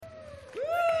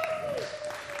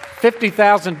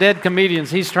50,000 dead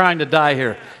comedians. He's trying to die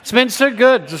here. It's been so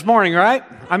good this morning, right?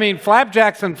 I mean,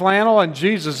 flapjacks and flannel and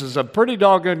Jesus is a pretty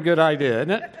doggone good idea, isn't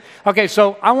it? Okay,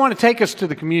 so I want to take us to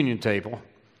the communion table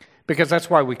because that's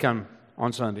why we come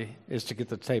on Sunday, is to get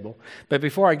to the table. But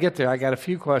before I get there, I got a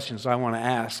few questions I want to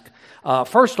ask.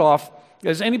 First off,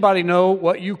 does anybody know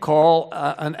what you call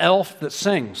an elf that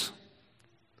sings?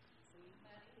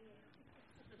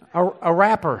 A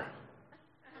rapper.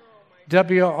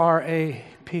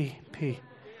 W-R-A-P-P.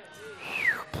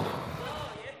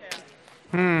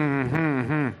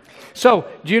 So,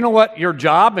 do you know what your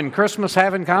job and Christmas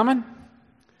have in common?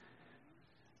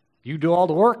 You do all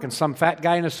the work, and some fat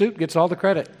guy in a suit gets all the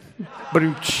credit.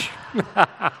 Do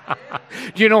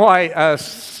you know why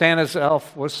Santa's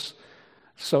elf was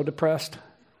so depressed?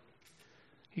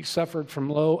 He suffered from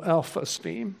low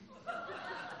self-esteem.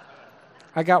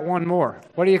 I got one more.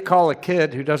 What do you call a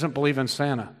kid who doesn't believe in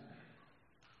Santa?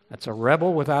 That's a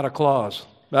rebel without a clause.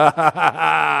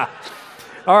 All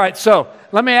right, so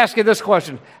let me ask you this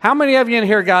question. How many of you in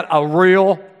here got a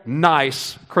real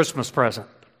nice Christmas present?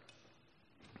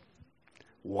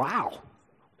 Wow.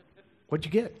 What'd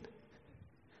you get?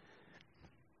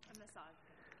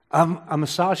 A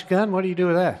massage gun? What do you do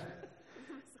with that?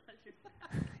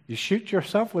 You shoot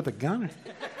yourself with a gun?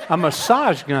 A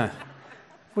massage gun.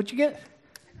 What'd you get?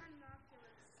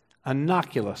 An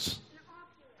Oculus.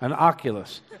 An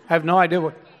Oculus. I have no idea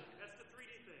what. That's the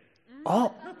 3D thing.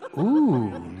 Oh,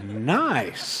 ooh,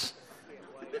 nice.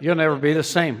 You'll never be the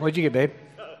same. What'd you get, babe?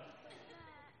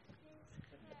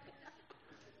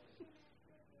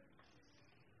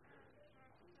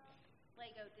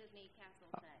 Lego Disney Castle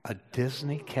set. A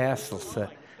Disney castle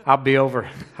set. I'll be over.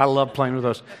 I love playing with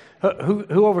those.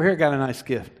 Who over here got a nice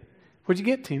gift? What'd you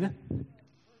get, Tina?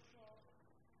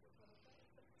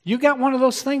 You got one of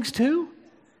those things too?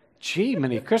 Gee,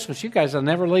 Merry Christmas. You guys will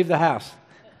never leave the house.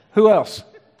 Who else?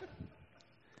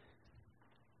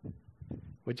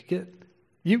 What'd you get?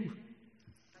 You.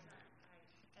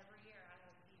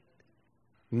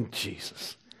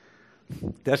 Jesus.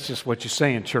 That's just what you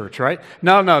say in church, right?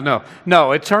 No.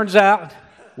 It turns out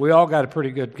we all got a pretty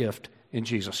good gift in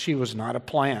Jesus. She was not a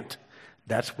plant.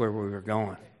 That's where we were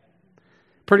going.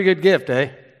 Pretty good gift, eh?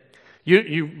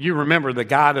 You remember the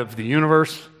God of the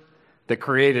universe that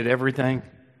created everything,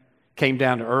 came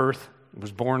down to earth,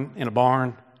 was born in a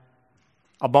barn.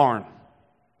 A barn.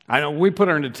 I know we put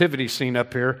our nativity scene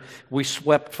up here. We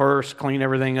swept first, cleaned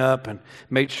everything up, and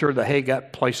made sure the hay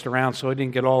got placed around so it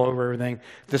didn't get all over everything.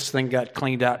 This thing got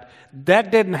cleaned out.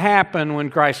 That didn't happen when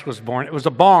Christ was born. It was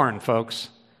a barn, folks,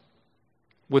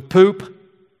 with poop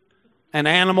and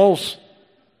animals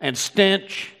and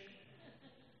stench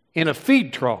in a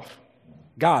feed trough.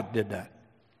 God did that.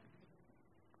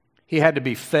 He had to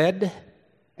be fed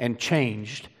and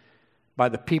changed by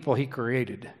the people he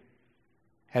created.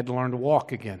 Had to learn to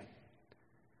walk again.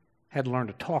 Had to learn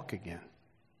to talk again.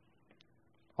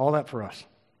 All that for us.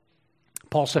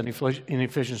 Paul said in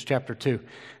Ephesians chapter 2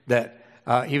 that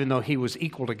even though he was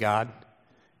equal to God,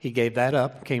 he gave that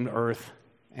up, came to earth,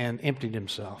 and emptied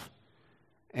himself.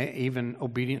 Even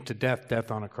obedient to death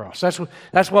on a cross.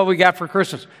 That's what we got for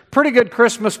Christmas. Pretty good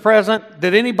Christmas present.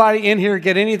 Did anybody in here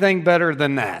get anything better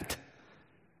than that?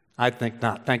 I think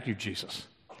not. Thank you, Jesus.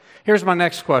 Here's my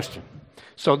next question.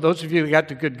 So those of you who got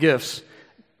the good gifts,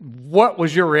 what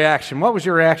was your reaction? What was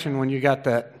your reaction when you got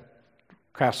that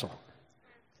castle?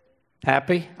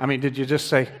 Happy? I mean, did you just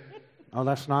say, oh,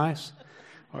 that's nice?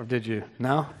 Or did you,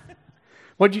 no?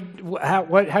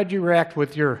 How'd you react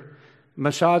with your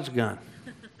massage gun?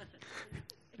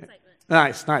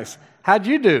 Nice. How'd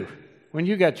you do when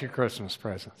you got your Christmas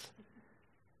presents?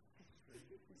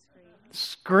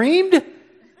 Screamed?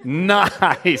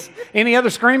 Nice. Any other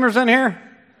screamers in here?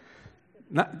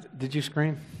 Did you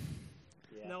scream?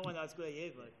 Yeah. No one as good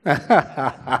yet,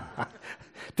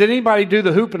 Did anybody do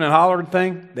the hooping and hollering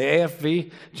thing? The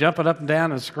AFV, jumping up and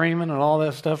down and screaming and all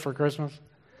that stuff for Christmas?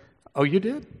 Oh, you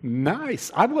did? Nice.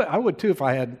 I would too if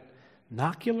I had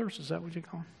noculars. Is that what you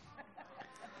call them?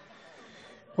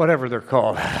 Whatever they're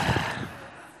called.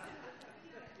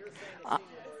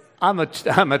 I'm a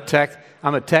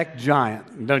tech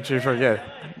giant. Don't you forget?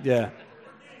 Yeah.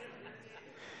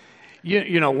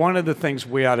 You know, one of the things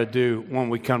we ought to do when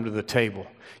we come to the table.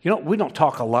 You know, we don't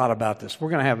talk a lot about this. We're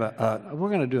going to have we're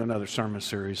going to do another sermon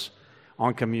series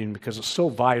on communion because it's so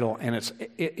vital, and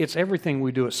it's everything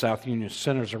we do at South Union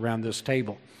centers around this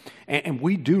table, and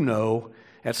we do know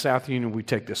at South Union we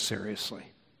take this seriously.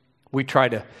 We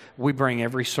bring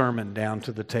every sermon down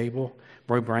to the table.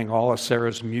 We bring all of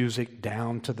Sarah's music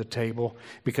down to the table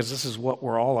because this is what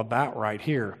we're all about right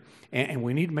here. And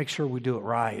we need to make sure we do it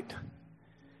right.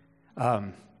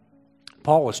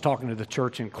 Paul was talking to the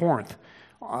church in Corinth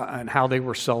and how they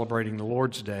were celebrating the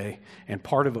Lord's Day, and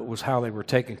part of it was how they were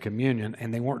taking communion,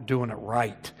 and they weren't doing it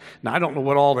right. Now, I don't know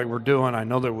what all they were doing. I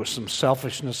know there was some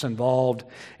selfishness involved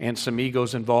and some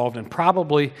egos involved, and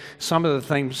probably some of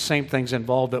the same things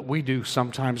involved that we do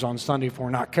sometimes on Sunday if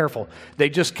we're not careful. They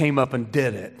just came up and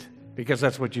did it because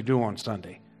that's what you do on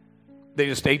Sunday. They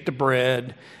just ate the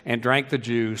bread and drank the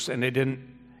juice, and they didn't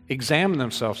examine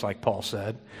themselves, like Paul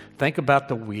said. Think about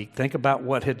the week. Think about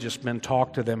what had just been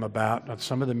talked to them about,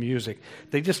 some of the music.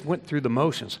 They just went through the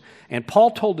motions. And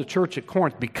Paul told the church at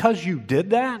Corinth, because you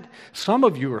did that, some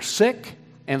of you are sick,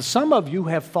 and some of you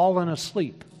have fallen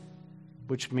asleep,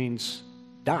 which means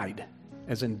died,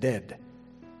 as in dead,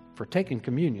 for taking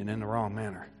communion in the wrong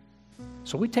manner.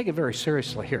 So we take it very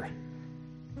seriously here.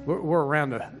 We're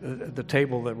around the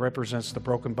table that represents the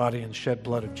broken body and shed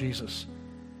blood of Jesus.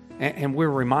 And we're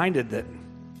reminded that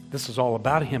this is all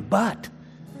about Him. But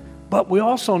we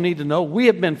also need to know we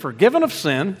have been forgiven of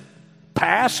sin,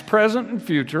 past, present, and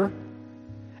future,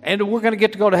 and we're going to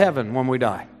get to go to heaven when we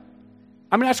die.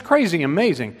 I mean, that's crazy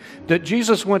amazing that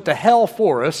Jesus went to hell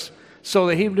for us so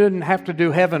that He didn't have to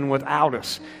do heaven without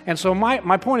us. And so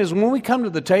my point is, when we come to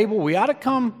the table, we ought to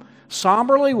come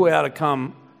somberly, we ought to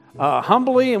come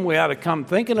humbly, and we ought to come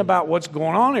thinking about what's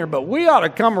going on here, but we ought to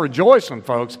come rejoicing,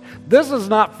 folks. This is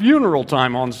not funeral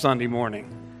time on Sunday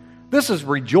morning. This is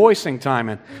rejoicing time,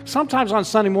 and sometimes on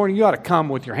Sunday morning you ought to come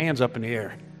with your hands up in the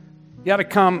air. You ought to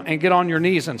come and get on your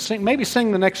knees and sing, maybe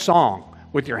sing the next song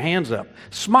with your hands up,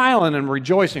 smiling and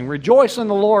rejoicing. Rejoice in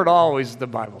the Lord always, the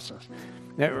Bible says.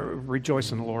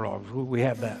 Rejoice in the Lord always. We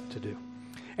have that to do.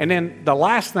 And then the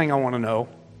last thing I want to know,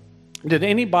 did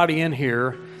anybody in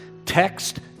here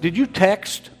did you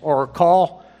text or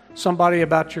call somebody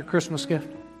about your Christmas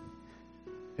gift?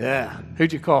 Yeah.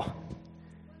 Who'd you call?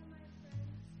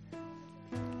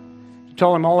 You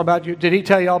told him all about you? Did he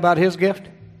tell you all about his gift?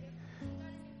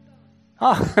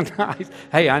 Oh, nice.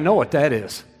 Hey, I know what that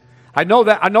is. I know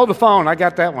that. I know the phone. I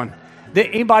got that one. Did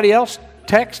anybody else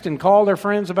text and call their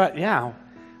friends about? Yeah.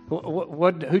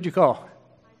 Who'd you call?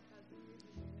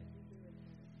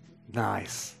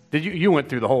 Nice. You went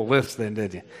through the whole list then,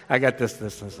 did you? I got this, and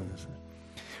this.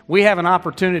 We have an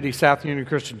opportunity, South Union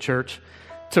Christian Church,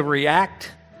 to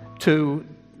react to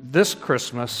this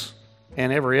Christmas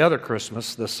and every other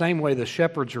Christmas the same way the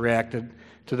shepherds reacted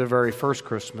to the very first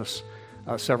Christmas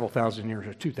several thousand years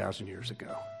or 2,000 years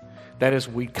ago. That is,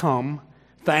 we come,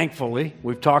 thankfully,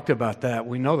 we've talked about that.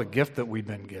 We know the gift that we've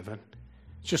been given.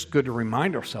 It's just good to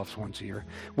remind ourselves once a year.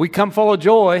 We come full of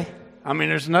joy. I mean,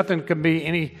 there's nothing can be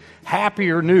any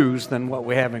happier news than what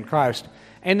we have in Christ.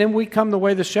 And then we come the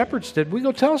way the shepherds did. We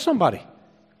go tell somebody.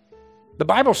 The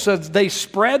Bible says they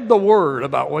spread the word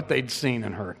about what they'd seen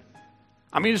and heard.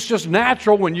 I mean, it's just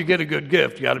natural when you get a good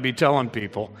gift. You got to be telling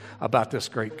people about this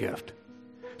great gift.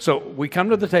 So we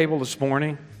come to the table this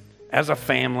morning as a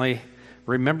family,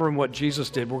 remembering what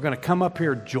Jesus did. We're going to come up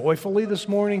here joyfully this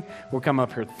morning. We'll come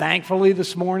up here thankfully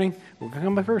this morning. We're going to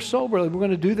come up here soberly. We're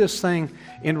going to do this thing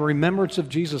in remembrance of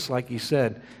Jesus, like He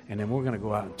said. And then we're going to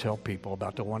go out and tell people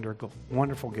about the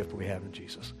wonderful gift we have in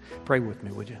Jesus. Pray with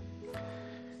me, would you?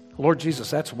 Lord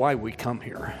Jesus, that's why we come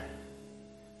here.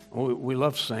 We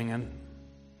love singing.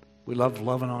 We love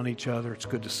loving on each other. It's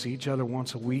good to see each other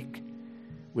once a week.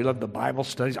 We love the Bible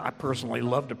studies. I personally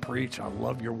love to preach. I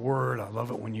love your word. I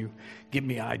love it when you give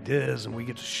me ideas and we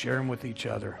get to share them with each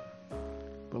other.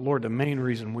 But Lord, the main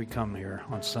reason we come here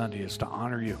on Sunday is to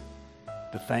honor you,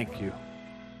 to thank you,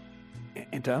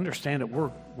 and to understand that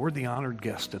we're the honored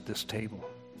guest at this table.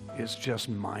 It's just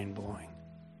mind-blowing.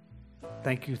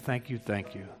 Thank you, thank you,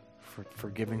 thank you for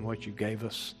giving what you gave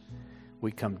us.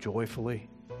 We come joyfully.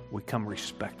 We come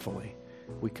respectfully.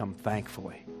 We come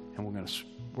thankfully. And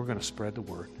we're going to spread the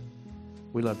word.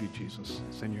 We love you, Jesus.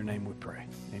 It's in your name we pray.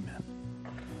 Amen.